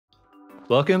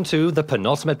Welcome to the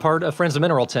penultimate part of Friends of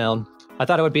Mineral Town. I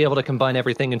thought I would be able to combine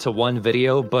everything into one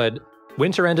video, but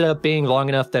winter ended up being long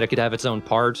enough that it could have its own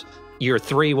part. Year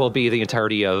 3 will be the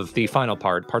entirety of the final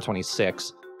part, part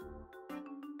 26.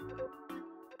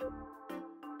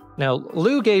 Now,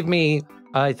 Lou gave me,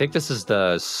 I think this is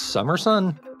the summer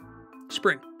sun?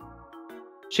 Spring.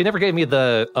 She never gave me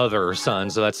the other sun,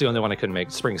 so that's the only one I couldn't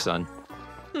make, spring sun.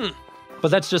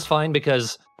 But that's just fine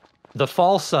because the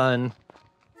fall sun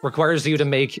requires you to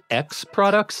make X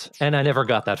products, and I never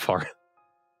got that far.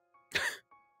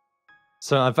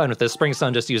 So I'm fine with this. Spring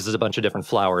sun just uses a bunch of different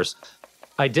flowers.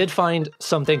 I did find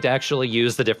something to actually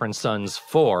use the different suns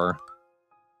for.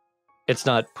 It's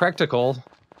not practical.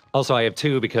 Also, I have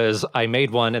 2 because I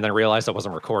made one and then realized I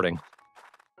wasn't recording.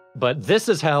 But this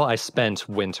is how I spent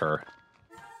winter.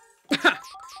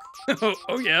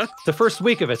 Oh, yeah? The first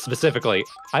week of it specifically,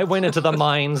 I went into the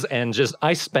mines and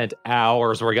I spent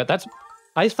hours where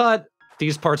I thought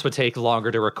these parts would take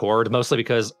longer to record, mostly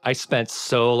because I spent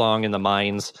so long in the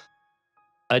mines.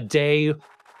 A day,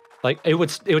 like, it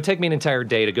would take me an entire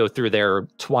day to go through there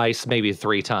twice, maybe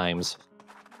 3 times.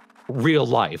 Real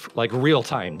life, like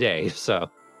real-time day, so.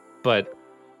 But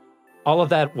all of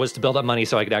that was to build up money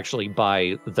so I could actually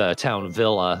buy the town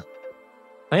villa.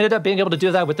 I ended up being able to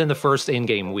do that within the first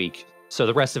in-game week, so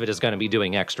the rest of it is going to be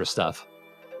doing extra stuff.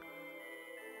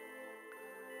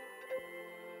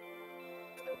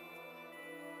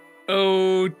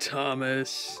 Oh,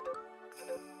 Thomas.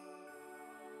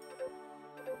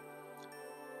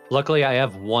 Luckily, I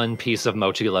have 1 piece of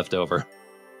mochi left over.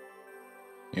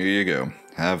 Here you go.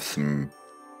 Have some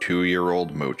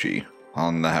 2-year-old mochi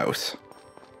on the house.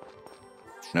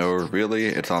 No, really,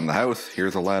 it's on the house.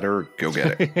 Here's a ladder. Go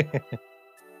get it.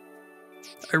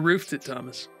 I roofed it,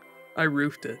 Thomas. I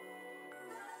roofed it.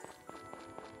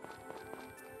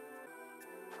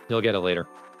 You'll get it later.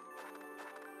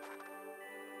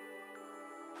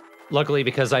 Luckily,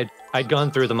 because I'd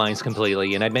gone through the mines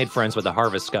completely, and I'd made friends with the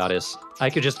Harvest Goddess, I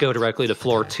could just go directly to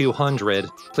floor 200,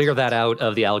 clear that out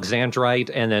of the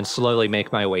Alexandrite, and then slowly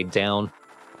make my way down.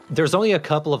 There's only a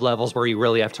couple of levels where you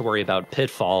really have to worry about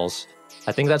pitfalls.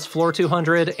 I think that's floor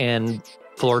 200 and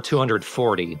floor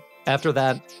 240. After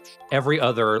that, every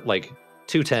other, like,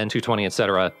 210, 220,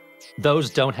 etc., those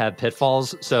don't have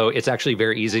pitfalls, so it's actually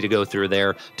very easy to go through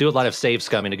there. Do a lot of save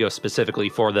scumming to go specifically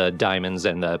for the diamonds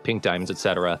and the pink diamonds,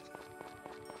 etc.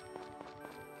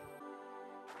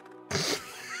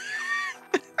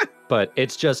 But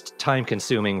it's just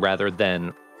time-consuming rather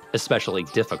than especially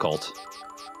difficult.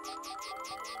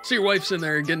 So your wife's in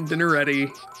there getting dinner ready,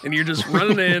 and you're just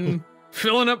running in,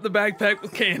 filling up the backpack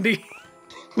with candy.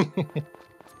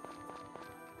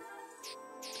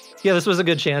 Yeah, this was a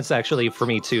good chance, actually, for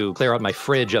me to clear out my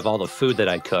fridge of all the food that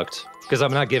I cooked, because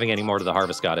I'm not giving any more to the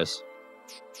Harvest Goddess.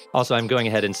 Also, I'm going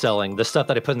ahead and selling the stuff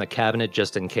that I put in the cabinet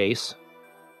just in case.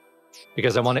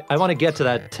 Because I want to get to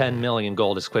that 10 million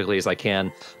gold as quickly as I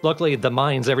can. Luckily, the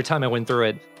mines, every time I went through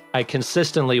it, I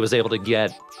consistently was able to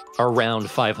get around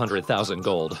 500,000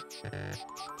 gold.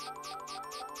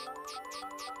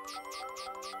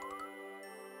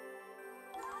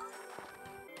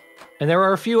 And there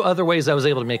are a few other ways I was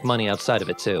able to make money outside of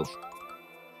it, too.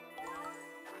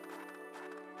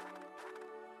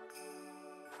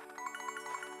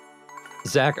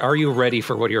 Zach, are you ready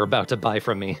for what you're about to buy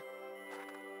from me?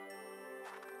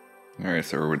 Alright,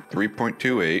 so we're at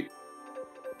 3.28.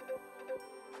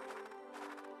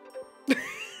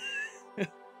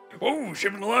 Oh,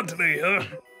 shipping a lot today, huh?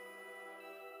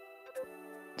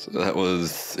 So that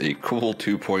was a cool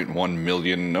 2.1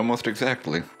 million, almost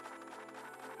exactly.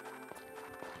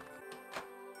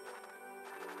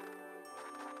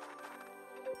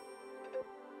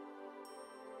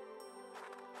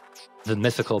 The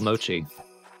mythical mochi.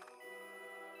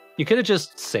 You could have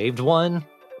just saved one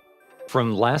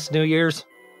from last New Year's.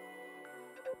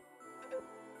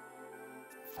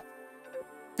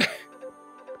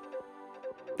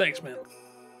 Thanks, man.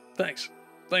 Thanks.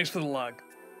 Thanks for the log.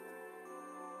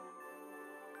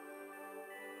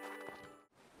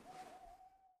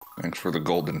 Thanks for the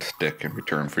golden stick in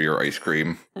return for your ice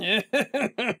cream.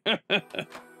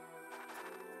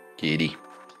 Kitty.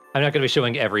 I'm not going to be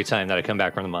showing every time that I come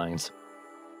back from the mines.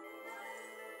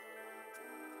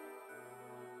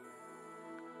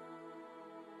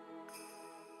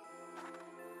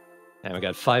 And we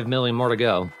got 5 million more to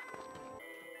go.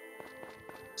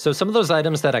 So some of those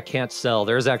items that I can't sell,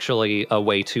 there's actually a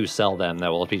way to sell them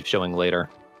that we'll be showing later.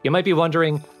 You might be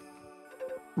wondering,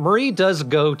 Marie does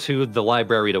go to the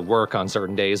library to work on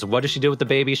certain days. What does she do with the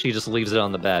baby? She just leaves it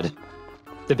on the bed.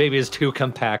 The baby is too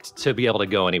compact to be able to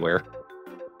go anywhere.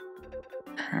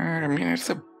 I mean, it's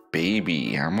a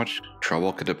baby. How much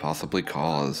trouble could it possibly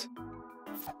cause?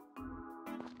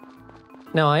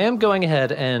 Now, I am going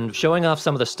ahead and showing off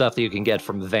some of the stuff that you can get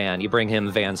from Van. You bring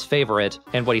him Van's favorite,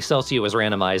 and what he sells to you is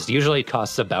randomized. Usually it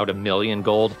costs about 1 million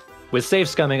gold. With save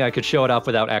scumming, I could show it off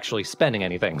without actually spending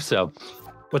anything. So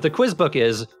what the quiz book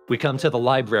is, we come to the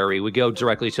library, we go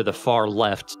directly to the far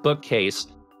left bookcase,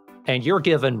 and you're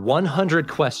given 100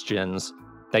 questions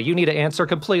that you need to answer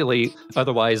completely,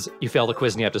 otherwise you fail the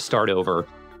quiz and you have to start over.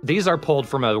 These are pulled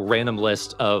from a random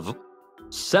list of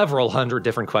several hundred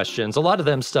different questions, a lot of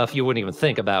them stuff you wouldn't even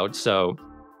think about. So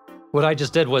what I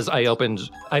just did was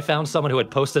I found someone who had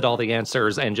posted all the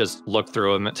answers and just looked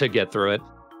through them to get through it.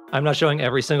 I'm not showing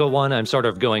every single one. I'm sort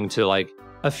of going to like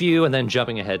a few and then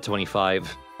jumping ahead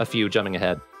 25, a few jumping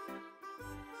ahead.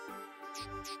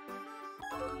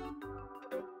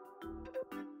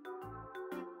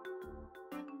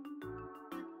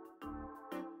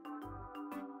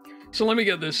 So let me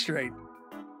get this straight.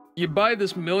 You buy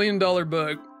this $1 million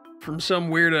book from some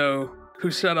weirdo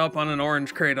who set up on an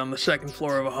orange crate on the second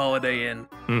floor of a Holiday Inn,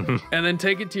 and then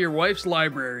take it to your wife's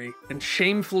library and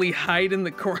shamefully hide in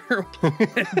the corner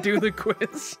and do the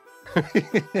quiz.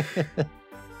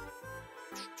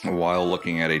 While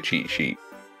looking at a cheat sheet.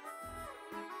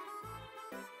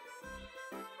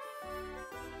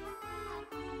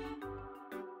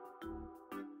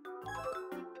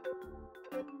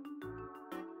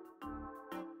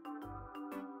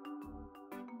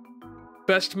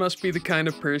 Best must be the kind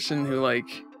of person who,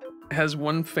 like, has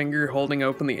one finger holding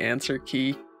open the answer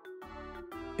key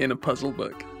in a puzzle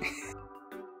book.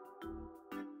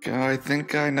 I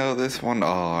think I know this one. Oh,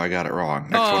 I got it wrong.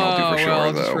 Next one I'll do for sure,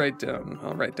 I'll though.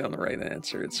 I'll write down the right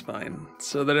answer. It's fine.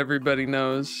 So that everybody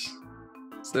knows.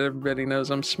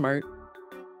 I'm smart.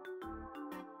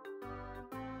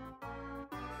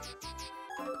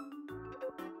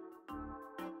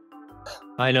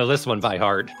 I know this one by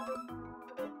heart.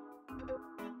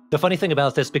 The funny thing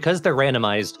about this, because they're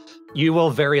randomized, you will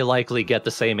very likely get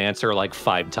the same answer like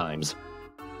 5 times.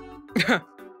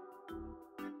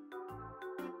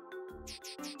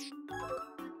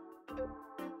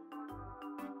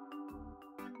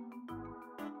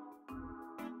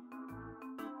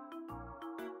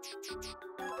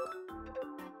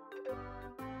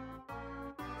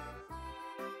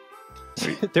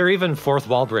 They're even fourth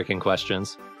wall breaking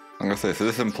questions. I'm gonna say, so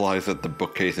this implies that the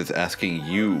bookcase is asking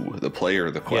you, the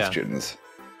player, the questions.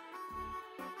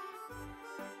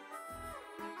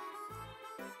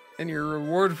 And your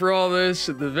reward for all this,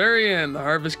 at the very end, the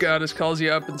harvest goddess calls you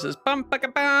up and says, "Bum, baka,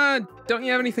 ba, don't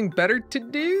you have anything better to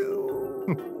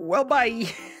do? Well, bye."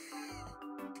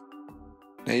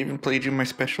 I even played you my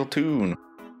special tune.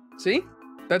 See?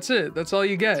 That's it. That's all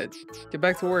you get. Get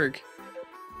back to work.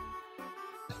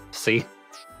 See?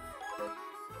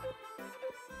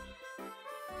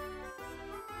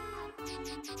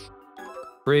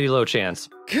 Pretty low chance.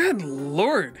 Good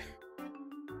lord.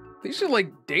 These are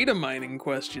like data mining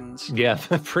questions. Yeah,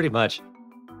 pretty much.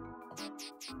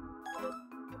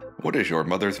 What is your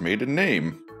mother's maiden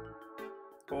name?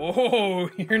 Oh,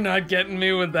 you're not getting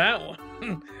me with that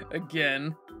one.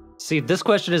 Again. See, this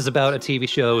question is about a TV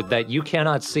show that you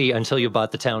cannot see until you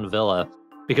bought the town villa,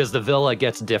 because the villa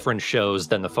gets different shows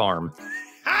than the farm.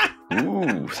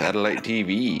 Ooh, satellite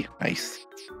TV. Nice.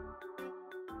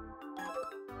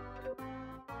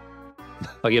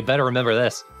 Oh, you better remember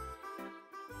this.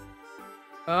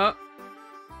 Oh,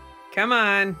 come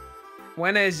on.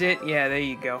 When is it? Yeah, there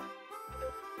you go.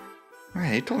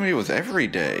 Hey, he told me it was every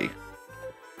day.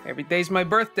 Every day's my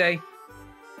birthday.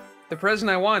 The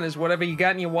present I want is whatever you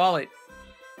got in your wallet.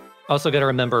 Also got to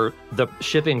remember, the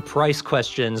shipping price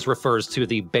questions refers to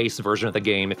the base version of the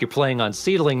game. If you're playing on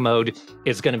seedling mode,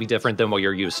 it's going to be different than what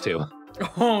you're used to.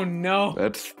 Oh, no.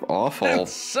 That's awful.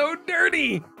 That's so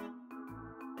dirty.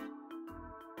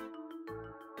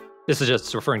 This is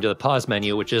just referring to the pause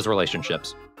menu, which is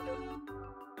relationships.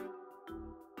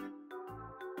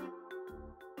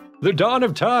 The dawn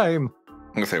of time!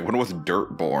 I'm gonna say, when was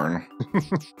Dirt born?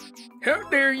 How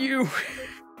dare you?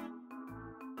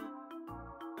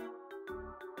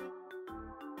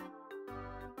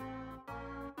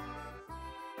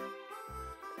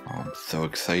 Oh, I'm so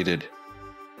excited.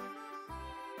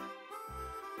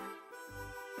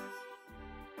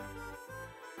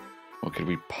 What could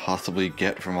we possibly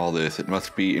get from all this? It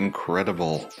must be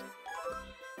incredible.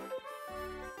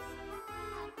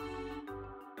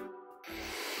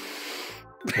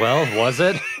 Well, was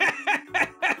it?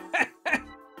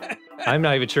 I'm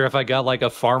not even sure if I got like a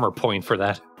farmer point for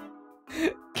that.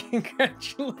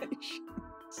 Congratulations.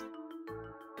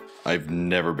 I've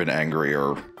never been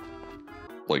angrier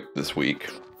like this week.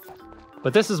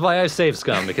 But this is why I saved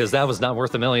Scum, because that was not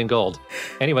worth $1,000,000 gold.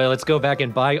 Anyway, let's go back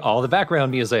and buy all the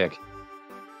background music.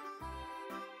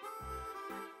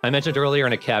 I mentioned earlier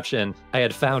in a caption, I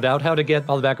had found out how to get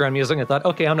all the background music and I thought,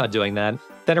 okay, I'm not doing that.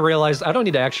 Then I realized I don't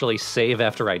need to actually save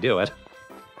after I do it.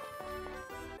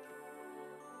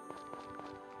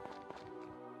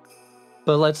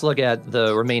 But let's look at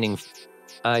the remaining,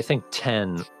 I think,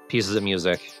 10 pieces of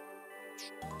music.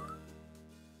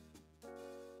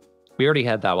 We already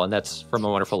had that one. That's from A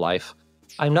Wonderful Life.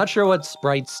 I'm not sure what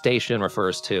Sprite Station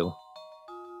refers to.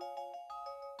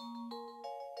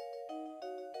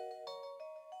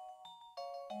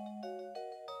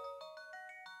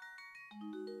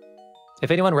 If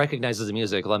anyone recognizes the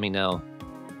music, let me know.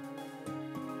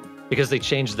 Because they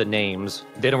changed the names.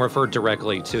 They don't refer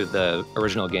directly to the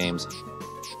original games.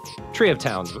 Tree of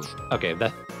Towns. Okay,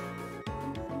 that...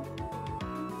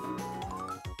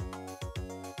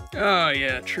 Oh,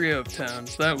 yeah, Trio of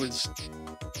Towns. That was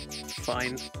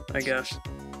fine, I guess.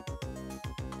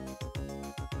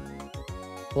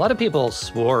 A lot of people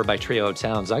swore by Trio of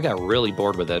Towns. I got really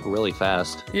bored with it really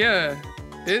fast. Yeah,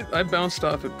 I bounced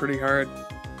off it pretty hard.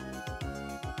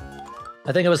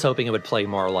 I think I was hoping it would play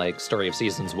more like Story of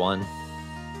Seasons 1.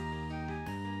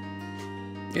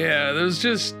 Yeah, there was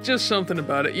just something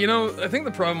about it. You know, I think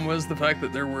the problem was the fact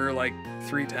that there were like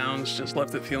 3 towns just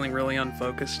left it feeling really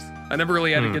unfocused. I never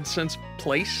really had a good sense of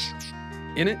place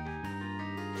in it.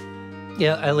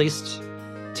 Yeah, at least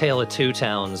Tale of Two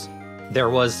Towns, there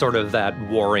was sort of that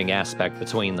warring aspect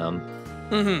between them.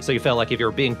 Mm-hmm. So you felt like if you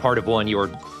were being part of one, you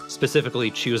were specifically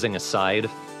choosing a side,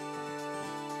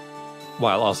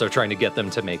 while also trying to get them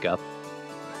to make up.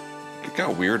 It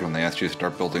got weird when they asked you to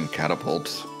start building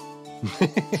catapults.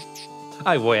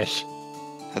 I wish.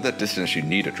 At that distance, you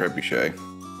need a trebuchet.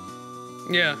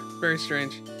 Yeah, very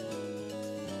strange.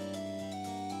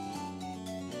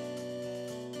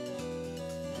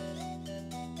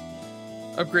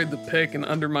 Upgrade the pick and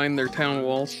undermine their town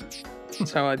walls.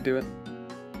 That's how I'd do it.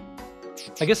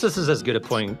 I guess this is as good a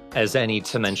point as any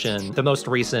to mention the most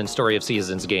recent Story of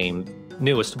Seasons game,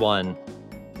 newest one,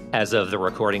 as of the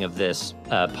recording of this,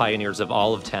 Pioneers of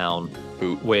Olive Town,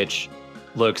 which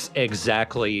looks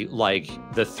exactly like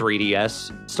the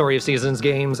 3DS Story of Seasons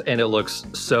games, and it looks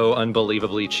so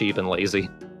unbelievably cheap and lazy.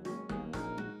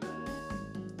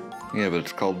 Yeah, but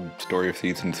it's called Story of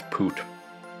Seasons Poot.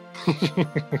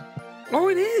 Oh,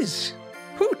 it is!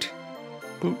 Hoot!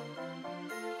 Poot.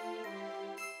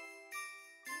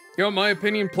 You know, in my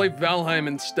opinion, play Valheim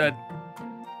instead.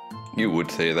 You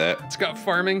would say that. It's got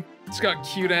farming, it's got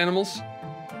cute animals.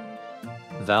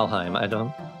 Valheim, I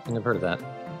don't think I've heard of that.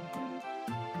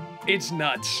 It's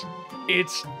nuts.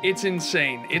 It's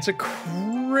insane. It's a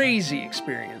crazy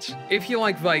experience. If you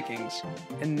like Vikings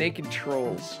and naked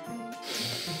trolls.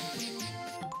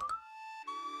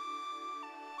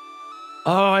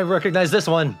 Oh, I recognize this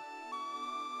one.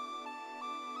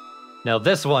 Now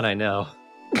this one I know.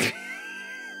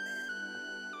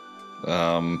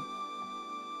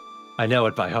 I know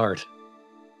it by heart.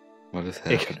 What is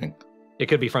happening? It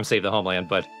could be from Save the Homeland,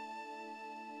 but...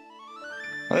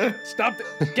 Stop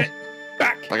it! Get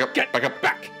back! Back up! Get back up!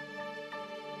 back!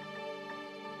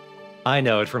 I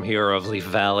know it from Hero of Leaf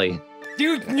Valley.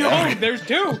 Dude, no! There's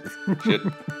 2! Shit.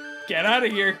 Get out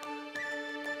of here!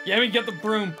 Yami, get the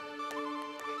broom.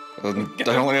 I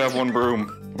only have 1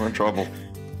 broom. We're in trouble.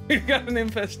 We got an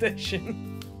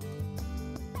infestation.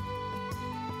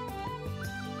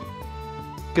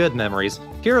 Good memories.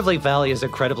 Hero of Leaf Valley is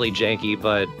incredibly janky,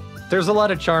 but there's a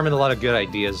lot of charm and a lot of good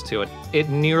ideas to it. It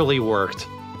nearly worked.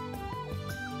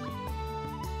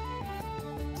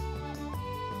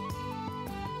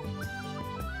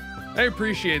 I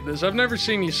appreciate this. I've never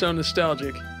seen you so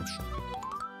nostalgic.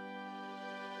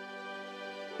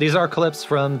 These are clips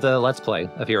from the Let's Play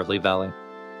of Hero of Leaf Valley.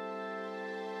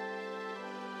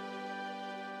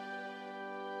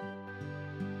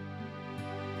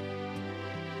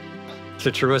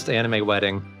 The truest anime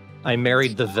wedding. I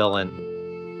married the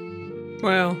villain.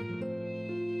 Well,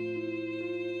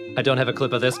 I don't have a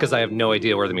clip of this because I have no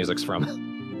idea where the music's from.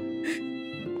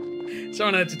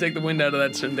 someone had to take the wind out of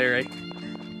that tsundere.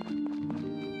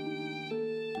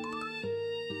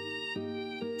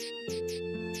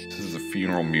 This is the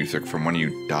funeral music from when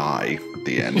you die at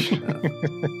the end.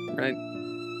 Right.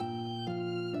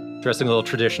 Dressing a little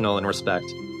traditional in respect.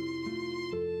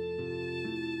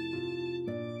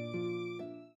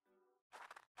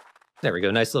 There we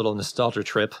go, nice little nostalgia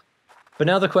trip. But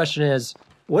now the question is,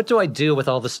 what do I do with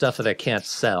all the stuff that I can't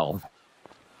sell?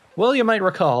 Well, you might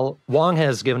recall, Wong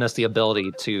has given us the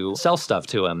ability to sell stuff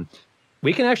to him.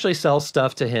 We can actually sell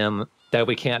stuff to him that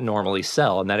we can't normally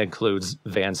sell, and that includes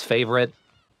Van's favorite,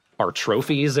 our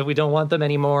trophies if we don't want them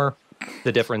anymore,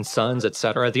 the different sons,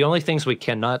 etc. The only things we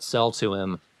cannot sell to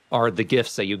him are the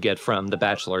gifts that you get from the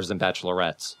bachelors and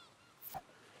bachelorettes.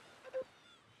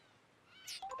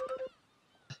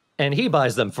 And he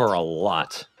buys them for a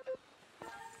lot.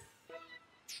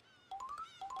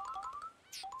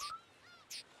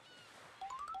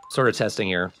 Sort of testing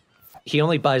here. He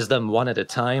only buys them one at a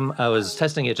time. I was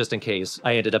testing it just in case.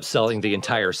 I ended up selling the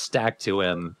entire stack to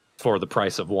him for the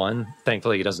price of one.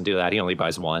 Thankfully, he doesn't do that. He only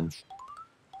buys one.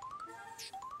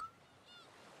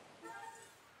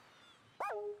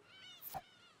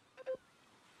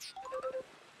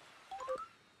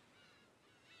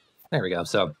 There we go.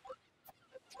 So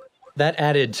that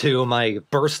added to my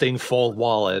bursting full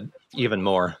wallet even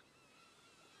more.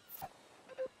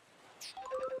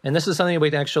 And this is something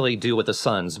we can actually do with the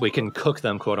sons. We can cook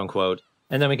them, quote unquote,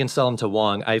 and then we can sell them to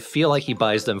Wong. I feel like he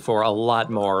buys them for a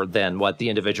lot more than what the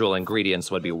individual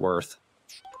ingredients would be worth.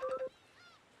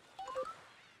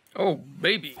 Oh,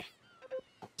 baby.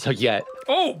 So yeah.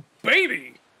 Oh,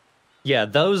 baby! Yeah,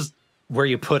 those where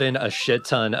you put in a shit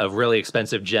ton of really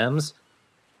expensive gems,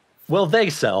 well, they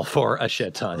sell for a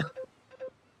shit ton.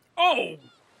 Oh,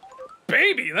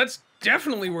 baby! That's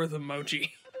definitely worth a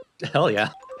mochi. Hell yeah.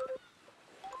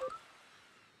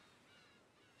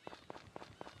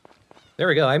 There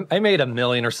we go. I made $1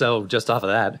 million or so just off of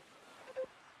that.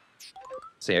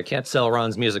 See, I can't sell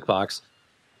Ron's music box.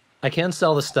 I can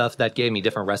sell the stuff that gave me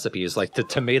different recipes, like the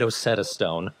tomato seta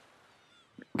stone.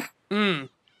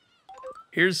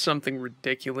 Here's something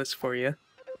ridiculous for you.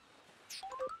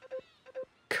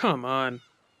 Come on.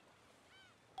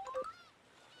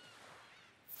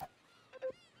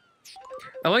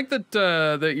 I like that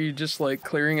that you're just like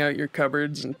clearing out your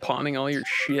cupboards and pawning all your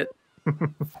shit.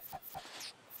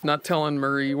 Not telling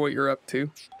Murray what you're up to.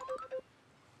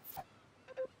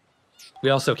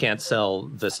 We also can't sell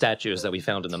the statues that we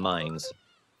found in the mines.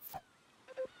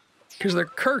 Because they're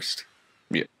cursed.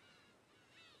 Yeah.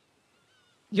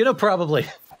 You know, probably.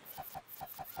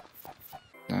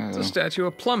 It's a statue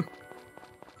of Plum.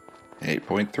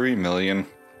 8.3 million.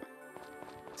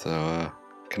 So,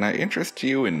 can I interest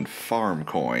you in farm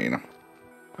coin?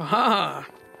 Aha!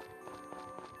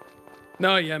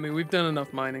 No, yeah, I mean, we've done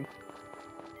enough mining.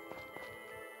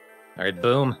 All right,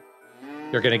 Boom.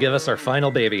 You're going to give us our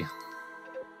final baby.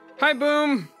 Hi,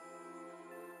 Boom!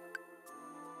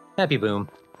 Happy Boom.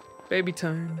 Baby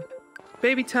time.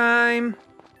 Baby time!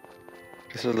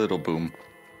 Just a little boom.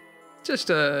 Just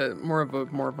more of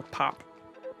a pop.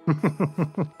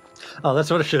 Oh, that's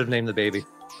what I should have named the baby.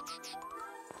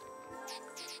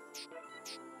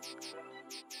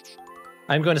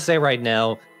 I'm going to say right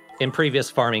now, in previous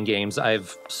farming games,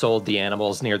 I've sold the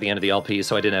animals near the end of the LP,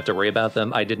 so I didn't have to worry about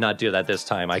them. I did not do that this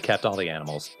time. I kept all the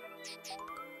animals.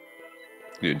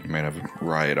 Good, you might have a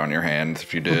riot on your hands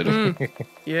if you did.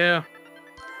 Yeah.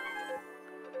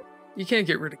 You can't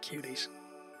get rid of cuties.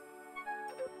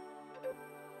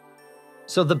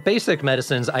 So the basic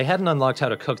medicines, I hadn't unlocked how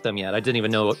to cook them yet. I didn't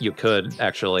even know you could,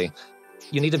 actually.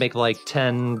 You need to make like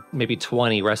 10, maybe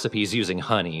 20 recipes using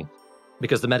honey,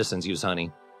 because the medicines use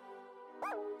honey.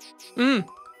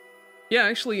 Yeah,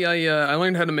 actually, I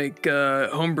learned how to make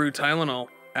homebrew Tylenol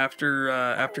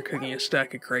after cooking a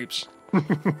stack of crepes.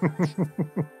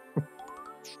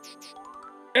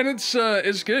 And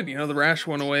it's good. You know, the rash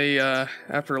went away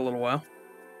after a little while.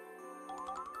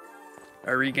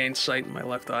 I regained sight in my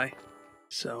left eye.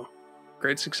 So,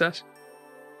 great success.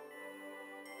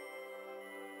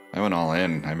 I went all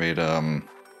in. I made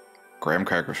graham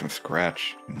crackers from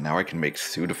scratch. Now I can make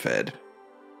Sudafed.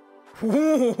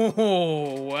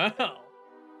 Whoa, wow.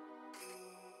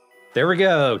 There we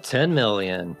go, 10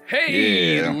 million.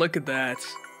 Hey, Yeah. look at that.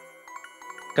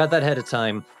 Got that ahead of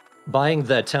time. Buying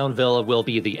the town villa will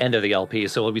be the end of the LP,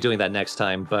 so we'll be doing that next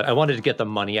time, but I wanted to get the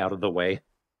money out of the way.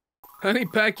 Honey,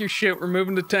 pack your shit. We're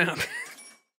moving to town.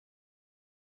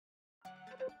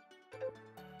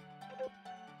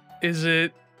 Is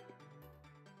it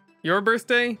your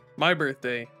birthday? My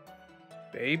birthday?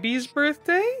 Baby's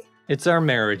birthday? It's our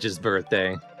marriage's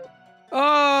birthday.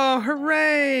 Oh,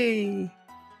 hooray!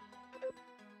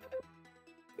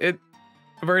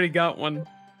 I've already got one.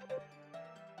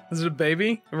 Is it a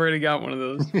baby? I've already got one of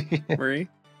those. Marie?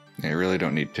 I really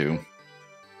don't need to.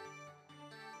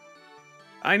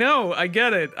 I know, I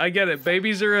get it.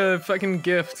 Babies are a fucking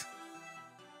gift.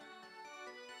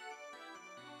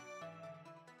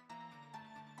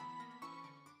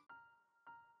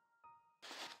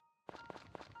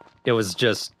 It was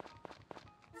just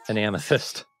an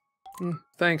amethyst.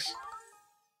 Thanks.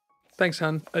 Thanks,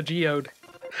 hon. A geode.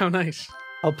 How nice.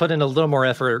 I'll put in a little more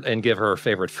effort and give her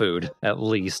favorite food, at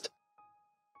least.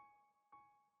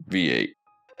 V8.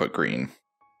 but green.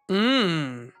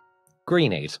 Mmm.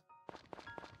 Green 8.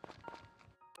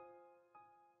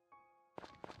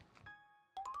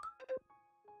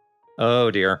 Oh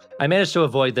dear. I managed to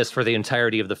avoid this for the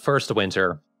entirety of the first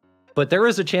winter, but there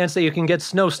is a chance that you can get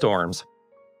snowstorms.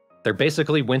 They're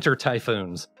basically winter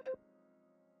typhoons.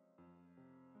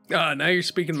 Ah, now you're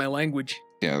speaking my language.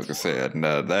 Yeah, I was gonna say,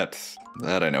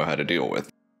 that I know how to deal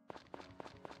with.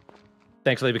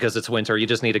 Thankfully, because it's winter, you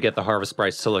just need to get the harvest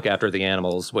sprites to look after the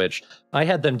animals, which I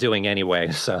had them doing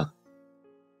anyway, so...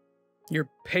 Your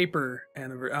paper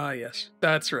anniversary. Ah, yes.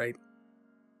 That's right.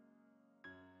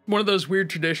 One of those weird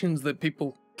traditions that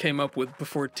people came up with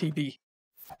before TV.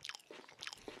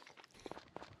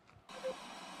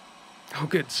 Oh,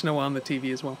 good. Snow on the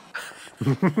TV as well.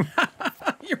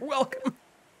 You're welcome.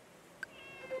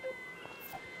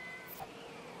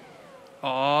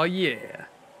 Oh yeah.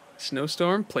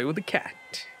 Snowstorm, play with the cat.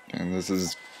 And this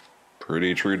is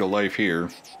pretty true to life here.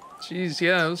 Jeez,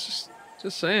 yeah, I was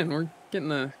just saying, we're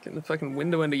getting a fucking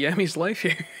window into Yammy's life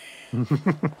here.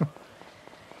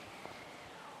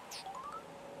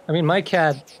 I mean, my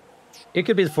cat, it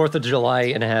could be the 4th of July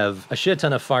and have a shit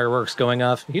ton of fireworks going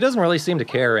off. He doesn't really seem to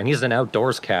care, and he's an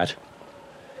outdoors cat.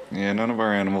 Yeah, none of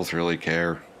our animals really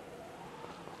care.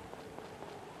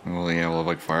 Well, yeah, we'll have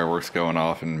like fireworks going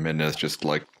off and Midna's just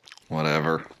like,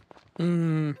 whatever.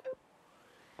 Hmm.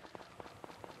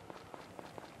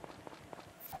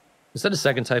 Is that a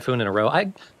second typhoon in a row?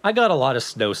 I got a lot of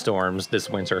snowstorms this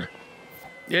winter.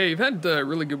 Yeah, you've had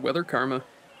really good weather karma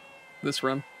this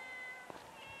run.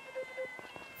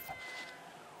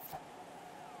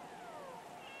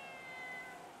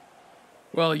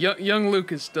 Well, young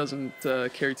Lucas doesn't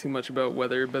care too much about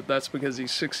weather, but that's because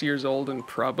he's 6 years old and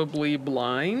probably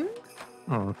blind?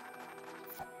 Hmm.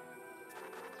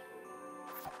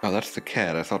 Oh, that's the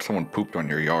cat. I thought someone pooped on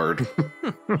your yard.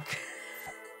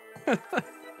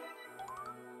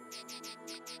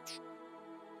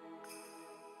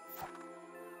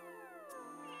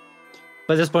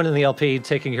 By this point in the LP,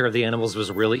 taking care of the animals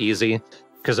was really easy,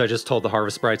 because I just told the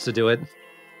harvest sprites to do it.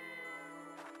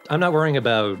 I'm not worrying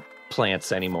about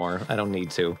plants anymore. I don't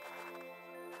need to.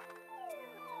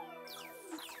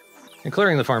 And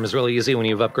clearing the farm is really easy when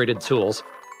you've upgraded tools.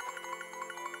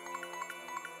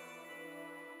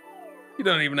 You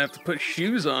don't even have to put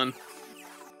shoes on.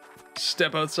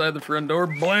 Step outside the front door,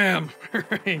 blam!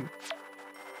 Right.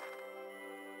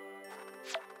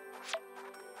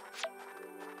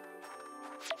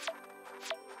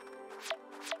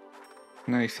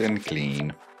 Nice and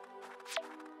clean.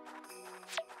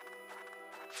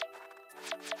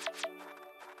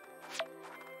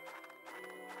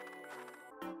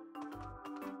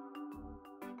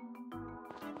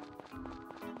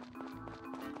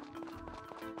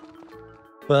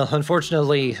 Well,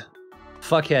 unfortunately,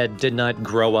 Fuckhead did not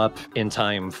grow up in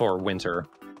time for winter.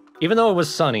 Even though it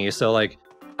was sunny, so, like,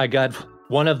 I got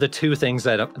one of the two things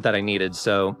that I needed,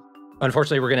 so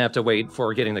unfortunately we're gonna have to wait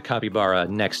for getting the capybara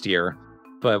next year.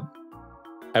 But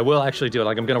I will actually do it.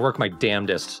 Like, I'm gonna work my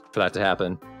damnedest for that to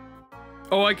happen.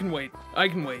 Oh, I can wait. I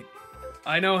can wait.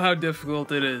 I know how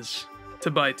difficult it is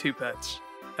to buy 2 pets,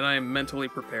 and I am mentally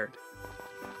prepared.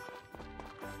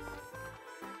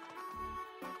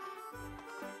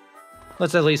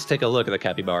 Let's at least take a look at the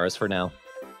capybaras for now.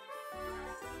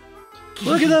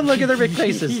 Look at them! Look at their big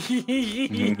faces!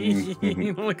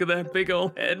 Look at that big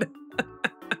old head.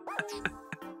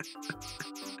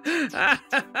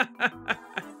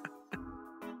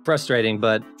 Frustrating,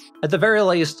 but at the very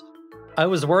least, I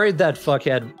was worried that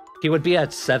Fuckhead, he would be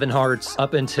at 7 hearts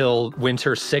up until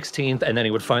winter 16th, and then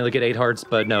he would finally get 8 hearts,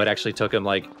 but no, it actually took him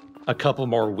like a couple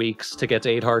more weeks to get to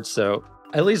 8 hearts, so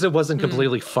at least it wasn't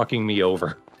completely fucking me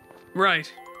over.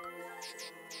 Right.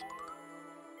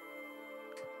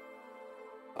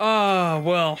 Ah,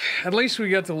 well, at least we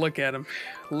got to look at them.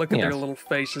 Look at their little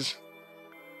faces.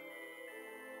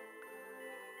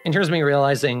 And here's me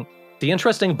realizing the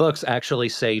interesting books actually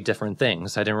say different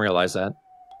things. I didn't realize that.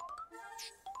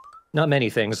 Not many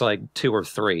things, like 2 or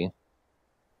 3.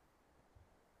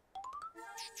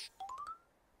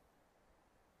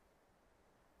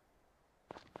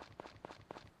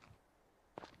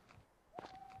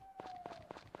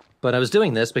 But I was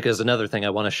doing this because another thing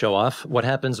I want to show off, what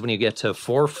happens when you get to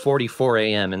 4:44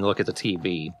 a.m. and look at the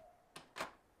TV.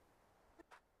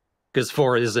 Because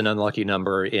 4 is an unlucky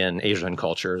number in Asian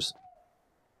cultures.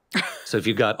 So if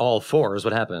you got all 4s,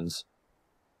 what happens?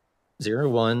 0,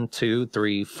 1, 2,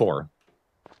 3, 4.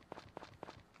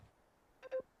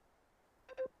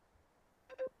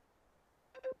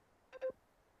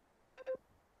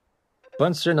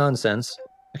 Bunch of nonsense.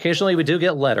 Occasionally we do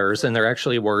get letters, and they're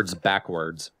actually words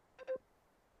backwards.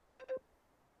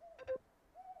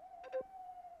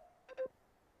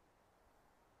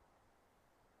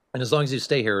 And as long as you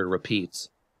stay here, it repeats.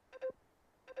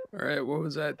 All right, what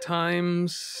was that?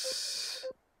 Times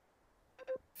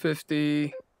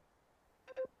 50.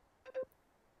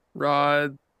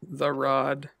 Rod, the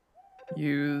rod.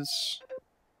 Use.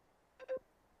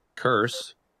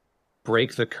 Curse.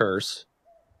 Break the curse.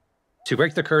 To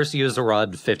break the curse, use the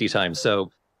rod 50 times.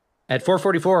 So at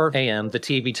 4:44 a.m., the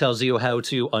TV tells you how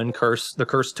to uncurse the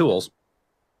cursed tools.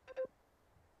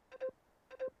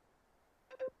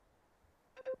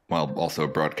 While also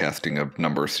broadcasting a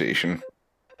number station.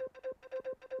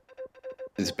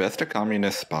 Is Best a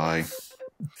communist spy?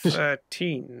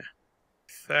 13.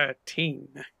 13.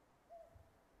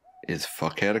 Is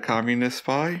Fuckhead a communist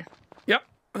spy? Yep,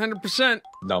 100%.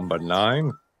 Number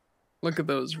 9. Look at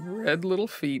those red little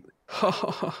feet.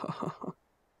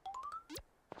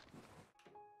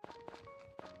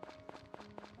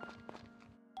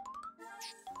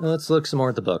 Let's look some more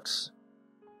at the books.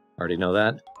 Already know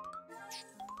that.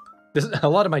 A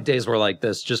lot of my days were like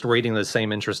this, just reading the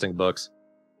same interesting books.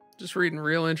 Just reading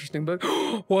real interesting books.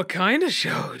 What kind of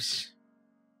shows?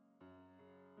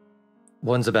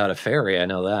 One's about a fairy, I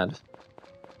know that.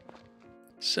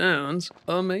 Sounds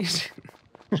amazing.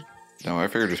 No, I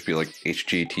figured it'd just be like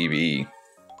HGTV.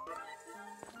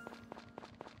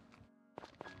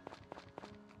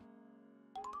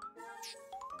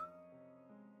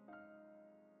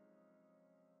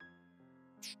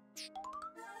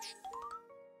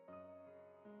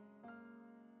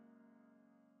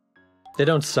 They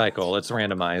don't cycle, it's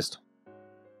randomized.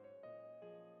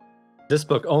 This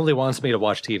book only wants me to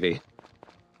watch TV.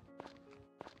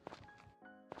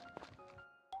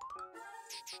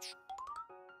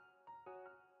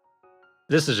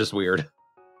 This is just weird.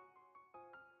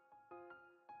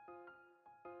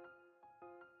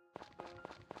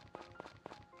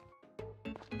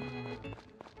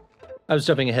 I was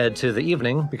jumping ahead to the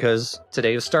evening because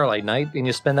today is Starlight Night and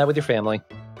you spend that with your family.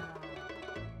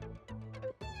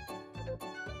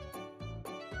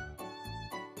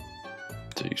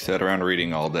 So you sat around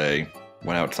reading all day,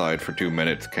 went outside for 2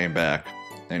 minutes, came back,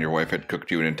 and your wife had cooked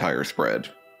you an entire spread.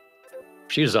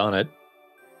 She's on it.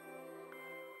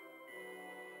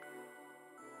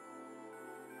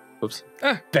 Oops.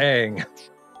 Ah, Bang!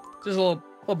 just a little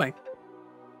bang.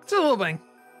 Just a little bang.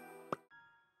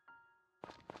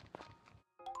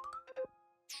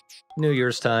 New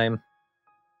Year's time.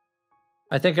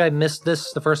 I think I missed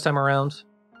this the first time around.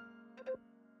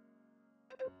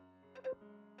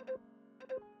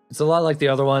 It's a lot like the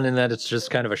other one in that it's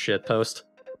just kind of a shit post.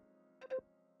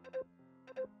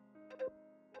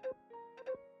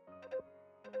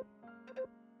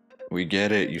 We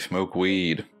get it, you smoke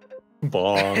weed.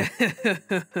 Bong.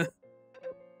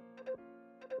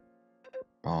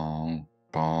 Bong,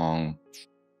 bong,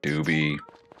 doobie,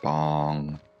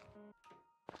 bong.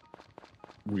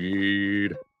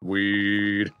 Weed.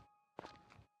 Weed.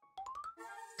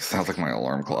 Sounds like my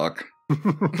alarm clock.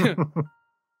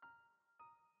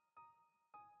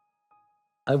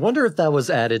 I wonder if that was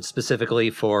added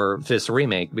specifically for this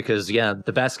remake, because, yeah,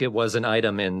 the basket was an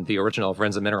item in the original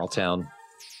Friends of Mineral Town.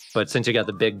 But since you got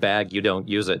the big bag, you don't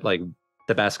use it. Like,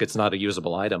 the basket's not a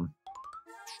usable item.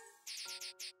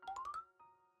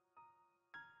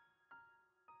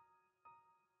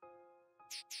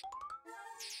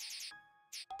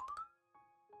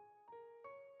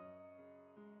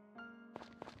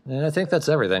 And I think that's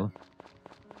everything.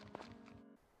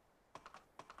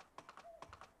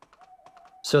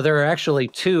 So there are actually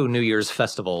 2 New Year's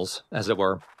festivals, as it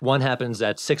were. One happens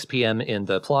at 6 p.m. in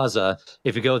the plaza.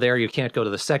 If you go there, you can't go to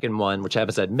the second one, which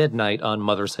happens at midnight on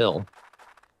Mother's Hill.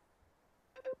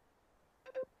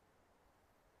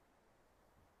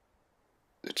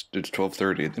 It's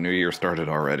 12:30. The new year started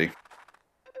already.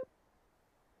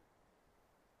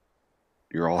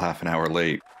 You're all half an hour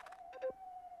late.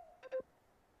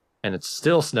 And it's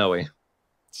still snowy.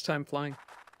 It's time flying.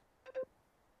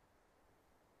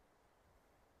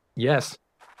 Yes.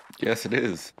 Yes, it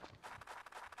is.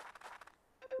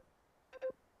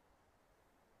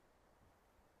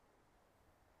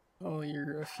 Oh,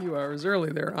 you're a few hours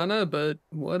early there, Anna, but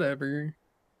whatever.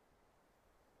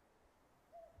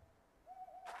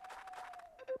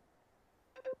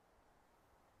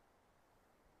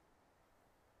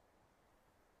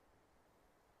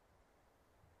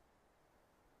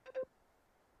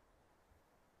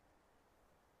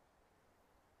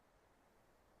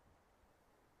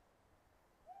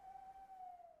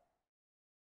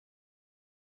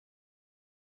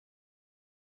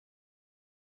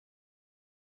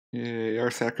 Yay, our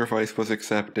sacrifice was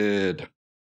accepted.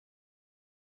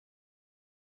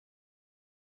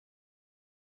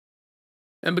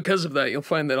 And because of that, you'll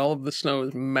find that all of the snow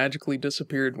has magically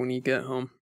disappeared when you get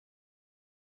home.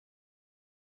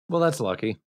 Well, that's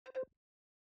lucky.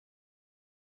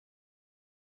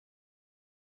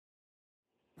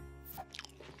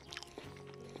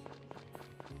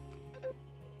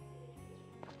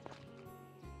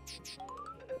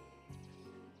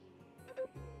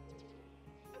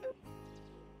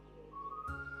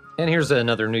 And here's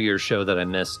another New Year's show that I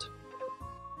missed.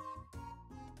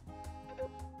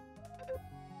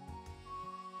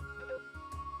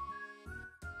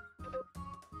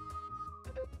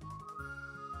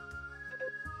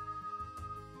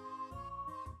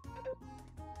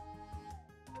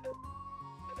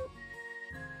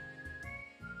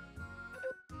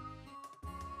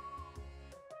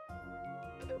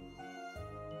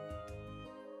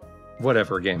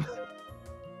 Whatever game.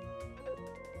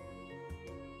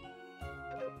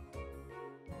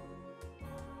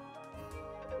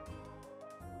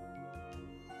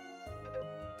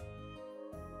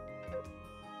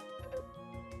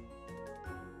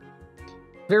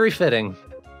 Very fitting.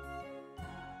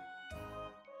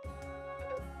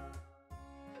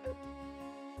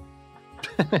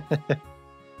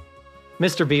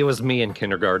 Mr. B was me in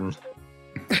kindergarten.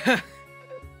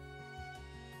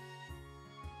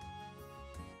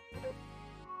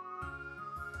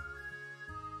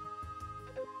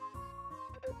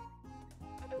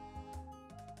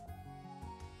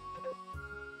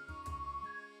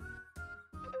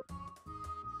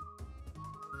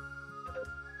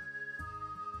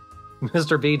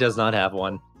 Mr. B does not have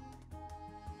one.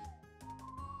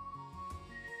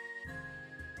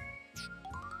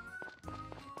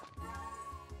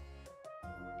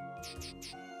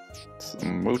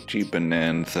 Some mochi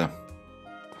bonanza.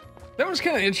 That was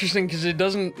kind of interesting because it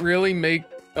doesn't really make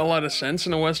a lot of sense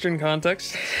in a Western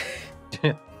context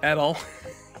at all,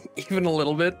 even a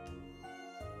little bit.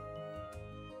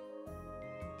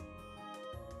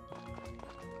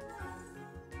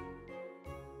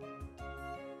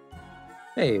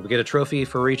 Hey, we get a trophy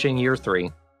for reaching year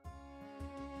 3.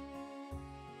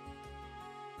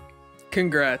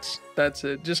 Congrats. That's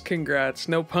it. Just congrats.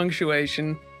 No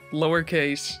punctuation.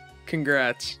 Lowercase.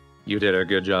 Congrats. You did a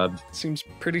good job. Seems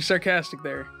pretty sarcastic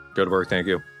there. Good work, thank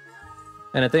you.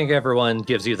 And I think everyone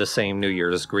gives you the same New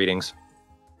Year's greetings.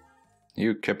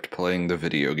 You kept playing the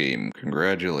video game.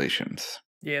 Congratulations.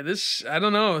 Yeah, this, I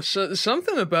don't know,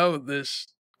 something about this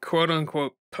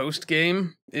quote-unquote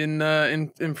post-game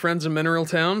in Friends of Mineral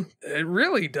Town, it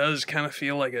really does kind of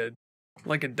feel like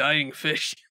a dying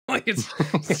fish. Like it's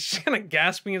just kind of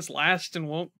gasping its last and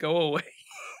won't go away.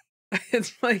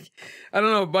 It's like, I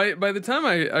don't know, by the time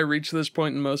I reach this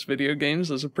point in most video games,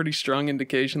 there's a pretty strong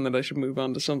indication that I should move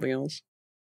on to something else.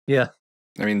 Yeah.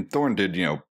 I mean, Thorn did,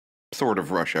 sort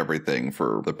of rush everything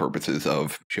for the purposes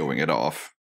of showing it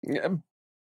off. Yeah,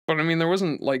 but I mean, there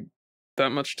wasn't, like,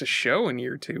 that much to show in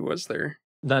year 2, was there?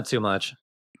 Not too much.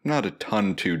 Not a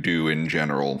ton to do in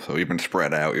general, so even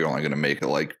spread out, you're only going to make it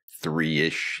like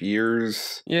 3-ish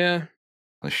years. Yeah.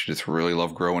 Unless you just really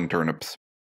love growing turnips.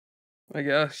 I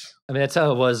guess. I mean, that's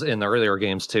how it was in the earlier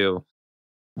games, too,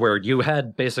 where you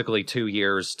had basically 2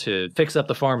 years to fix up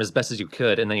the farm as best as you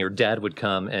could, and then your dad would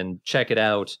come and check it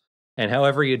out, and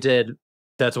however you did,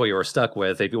 that's what you were stuck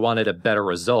with. If you wanted a better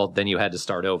result, then you had to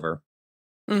start over.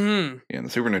 Mm-hmm. Yeah, and the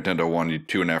Super Nintendo won you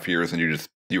 2.5 years, and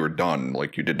you were done.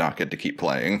 Like, you did not get to keep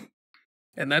playing.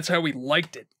 And that's how we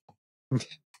liked it.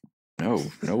 No,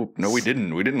 we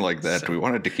didn't. We didn't like that. We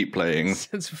wanted to keep playing.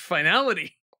 Sense of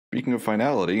finality. Speaking of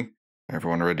finality,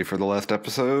 everyone ready for the last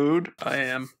episode? I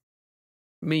am.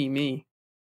 Me.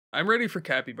 I'm ready for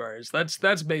capybaras.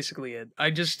 That's basically it.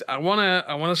 I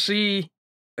wanna see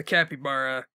a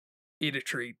capybara eat a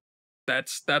treat.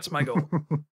 That's my goal.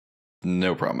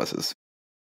 No promises.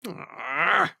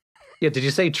 Ah, Yeah, did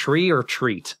you say tree or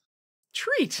treat?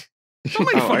 treat.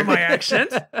 Don't make fun of my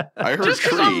accent. I heard Just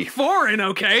because I'm tree. foreign,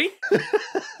 okay?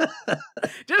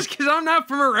 Just because I'm not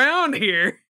from around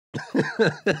here.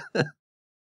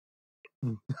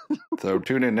 So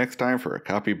tune in next time for a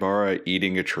capybara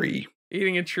eating a tree.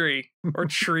 Eating a tree. Or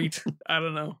treat. I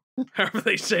don't know. However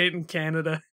they say it in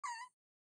Canada.